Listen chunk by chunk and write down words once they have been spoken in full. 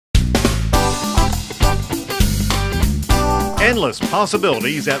endless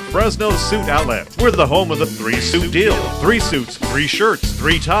possibilities at Fresno Suit Outlet. We're the home of the 3-suit deal. 3 suits, 3 shirts,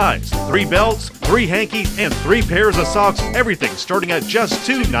 3 ties, 3 belts, 3 hankies, and 3 pairs of socks. Everything starting at just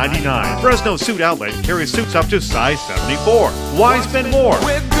 $2.99. Fresno Suit Outlet carries suits up to size 74. Why spend more?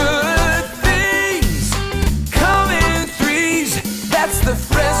 With good things come in threes. That's the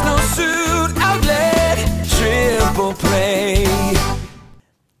Fresno Suit Outlet triple play.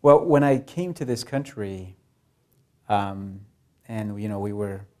 Well, when I came to this country, and we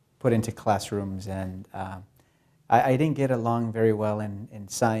were put into classrooms, and I didn't get along very well in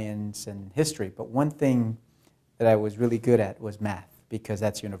science and history, but one thing that I was really good at was math, because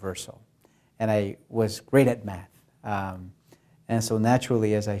that's universal. And I was great at math. And so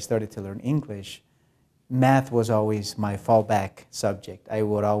naturally, as I started to learn English, math was always my fallback subject. I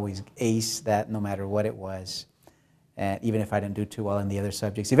would always ace that no matter what it was, and even if I didn't do too well in the other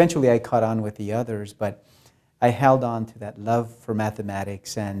subjects. Eventually, I caught on with the others, but I held on to that love for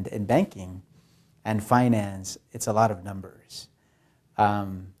mathematics, and in banking and finance, it's a lot of numbers.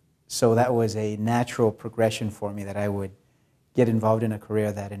 So that was a natural progression for me, that I would get involved in a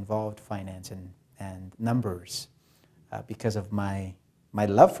career that involved finance and numbers because of my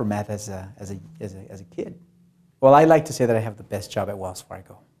love for math as a kid. Well, I like to say that I have the best job at Wells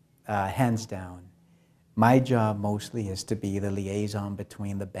Fargo, hands down. My job mostly is to be the liaison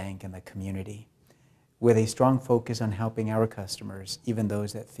between the bank and the community, with a strong focus on helping our customers, even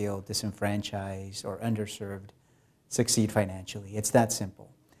those that feel disenfranchised or underserved, succeed financially. It's that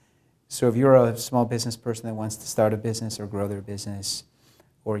simple. So if you're a small business person that wants to start a business or grow their business,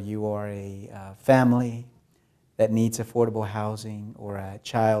 or you are a family that needs affordable housing, or a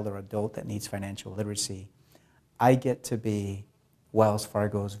child or adult that needs financial literacy, I get to be Wells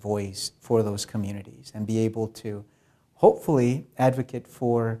Fargo's voice for those communities and be able to hopefully advocate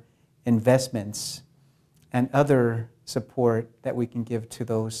for investments and other support that we can give to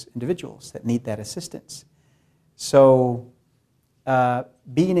those individuals that need that assistance. So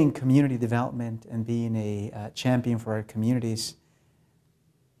being in community development and being a champion for our communities,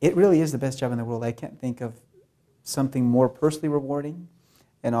 it really is the best job in the world. I can't think of something more personally rewarding,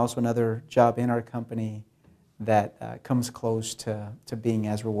 and also another job in our company that comes close to being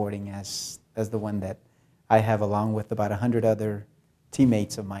as rewarding as the one that I have, along with about 100 other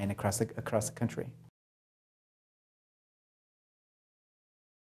teammates of mine across the country.